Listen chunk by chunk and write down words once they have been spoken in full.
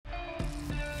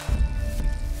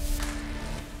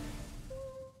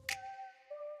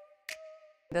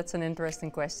That's an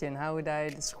interesting question. How would I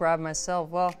describe myself?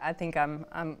 Well, I think I'm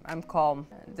calm.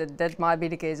 That might be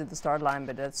the case at the start line,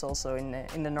 but that's also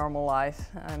in the normal life.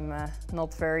 I'm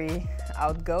not very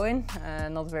outgoing,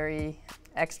 not very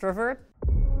extrovert.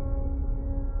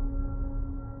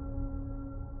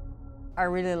 I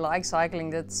really like cycling.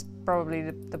 That's probably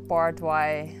the part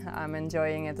why I'm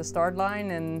enjoying at the start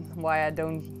line and why I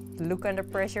don't look under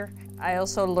pressure. I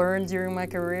also learned during my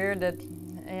career that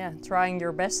trying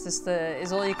your best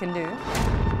is all you can do.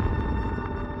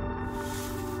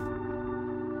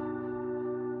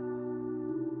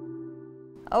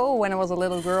 Oh, when I was a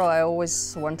little girl, I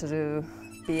always wanted to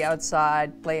be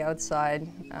outside, play outside.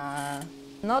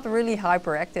 Not really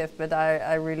hyperactive, but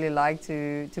I really like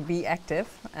to be active.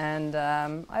 And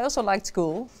I also liked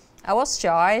school. I was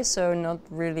shy, so not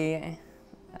really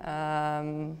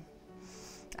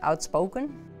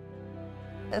outspoken.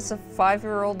 As a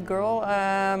 5-year-old girl,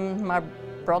 my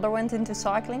brother went into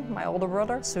cycling, my older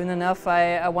brother. Soon enough,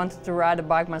 I wanted to ride a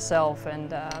bike myself,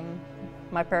 and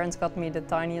my parents got me the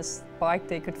tiniest bike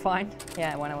they could find.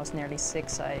 Yeah, when I was nearly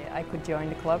 6, I could join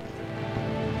the club.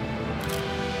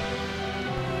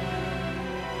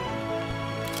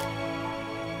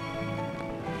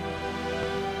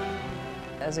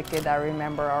 As a kid, I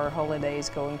remember our holidays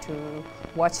going to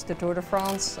watch the Tour de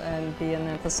France and being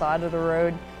at the side of the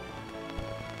road.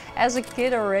 As a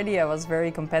kid already, I was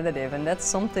very competitive, and that's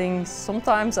something,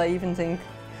 sometimes I even think,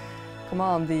 come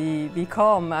on, be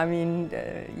calm. I mean,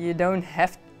 you don't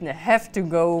have to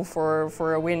go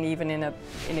for a win even in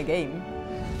a game.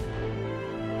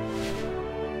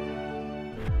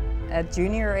 At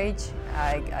junior age,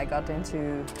 I got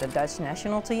into the Dutch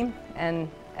national team, and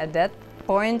at that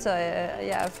point,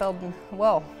 I felt,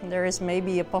 well, there is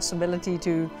maybe a possibility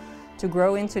to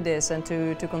grow into this and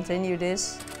to continue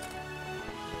this.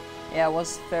 Yeah, it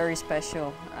was very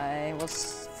special. I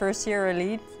was first year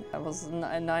elite. I was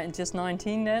just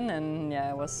 19 then, and yeah,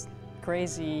 it was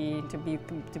crazy to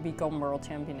become world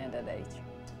champion at that age.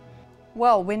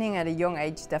 Well, winning at a young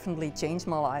age definitely changed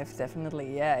my life,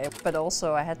 definitely, yeah. But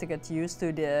also I had to get used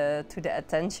to the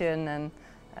attention and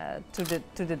to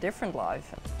the different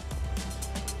life.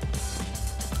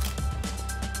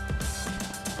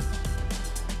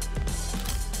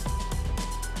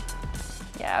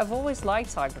 Yeah, I've always liked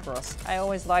cyclocross. I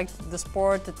always liked the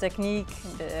sport, the technique,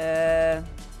 the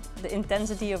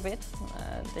intensity of it.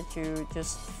 That you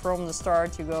just from the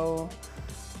start you go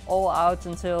all out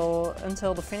until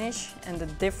the finish, and the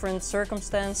different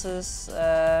circumstances,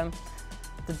 the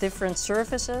different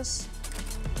surfaces.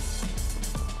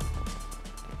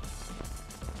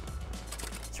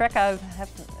 Track I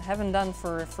haven't done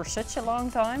for such a long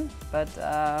time, but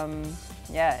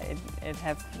yeah, it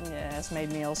has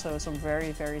made me also some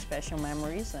very, very special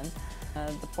memories. And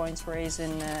the points race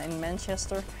in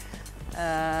Manchester,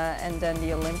 and then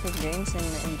the Olympic Games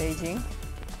in Beijing.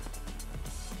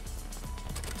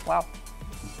 Wow.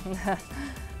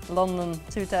 London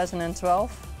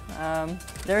 2012.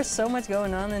 There's so much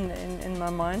going on in my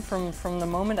mind from the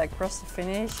moment I crossed the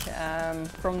finish.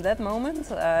 From that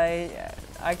moment,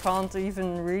 I can't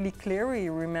even really clearly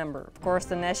remember. Of course,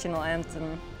 the national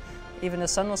anthem. Even the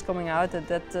sun was coming out at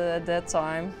that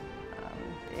time.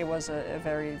 It was a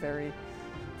very, very,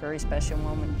 very special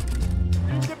moment.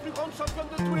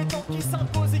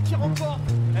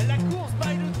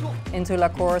 Into La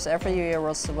Course every year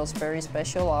was very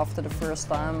special. After the first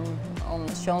time on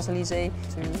the Champs-Élysées,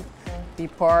 to be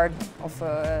part of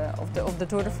the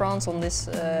Tour de France on this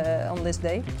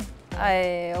day.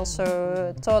 I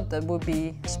also thought there would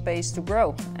be space to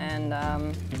grow, and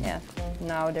yeah,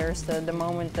 now there's the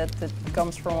moment that it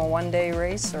comes from a one-day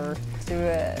race or to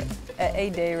an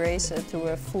 8-day race to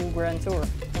a full Grand Tour.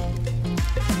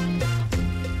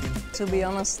 To be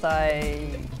honest,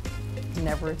 I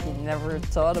never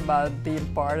thought about being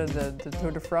part of the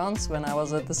Tour de France when I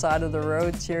was at the side of the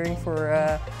road cheering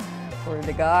for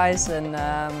the guys, and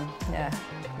yeah,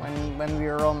 when we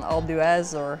were on Alpe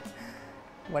d'Huez or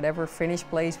whatever finish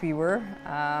place we were,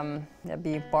 yeah,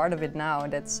 being part of it now,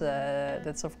 that's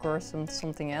of course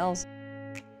something else.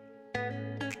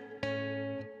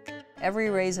 Every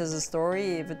race has a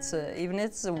story, if it's even if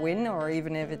it's a win or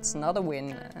even if it's not a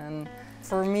win. And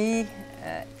for me,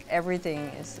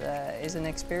 everything is an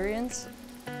experience.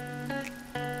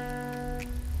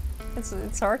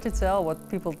 It's hard to tell what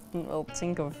people will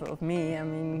think of me. I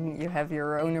mean, you have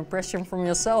your own impression from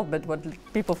yourself, but what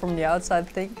people from the outside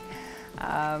think.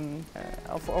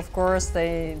 Of course,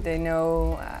 they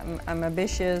know I'm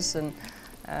ambitious and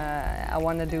I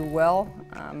want to do well,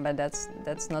 but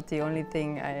that's not the only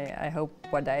thing. I hope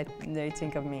what they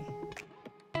think of me.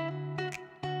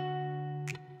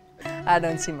 I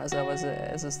don't see myself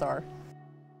as a star.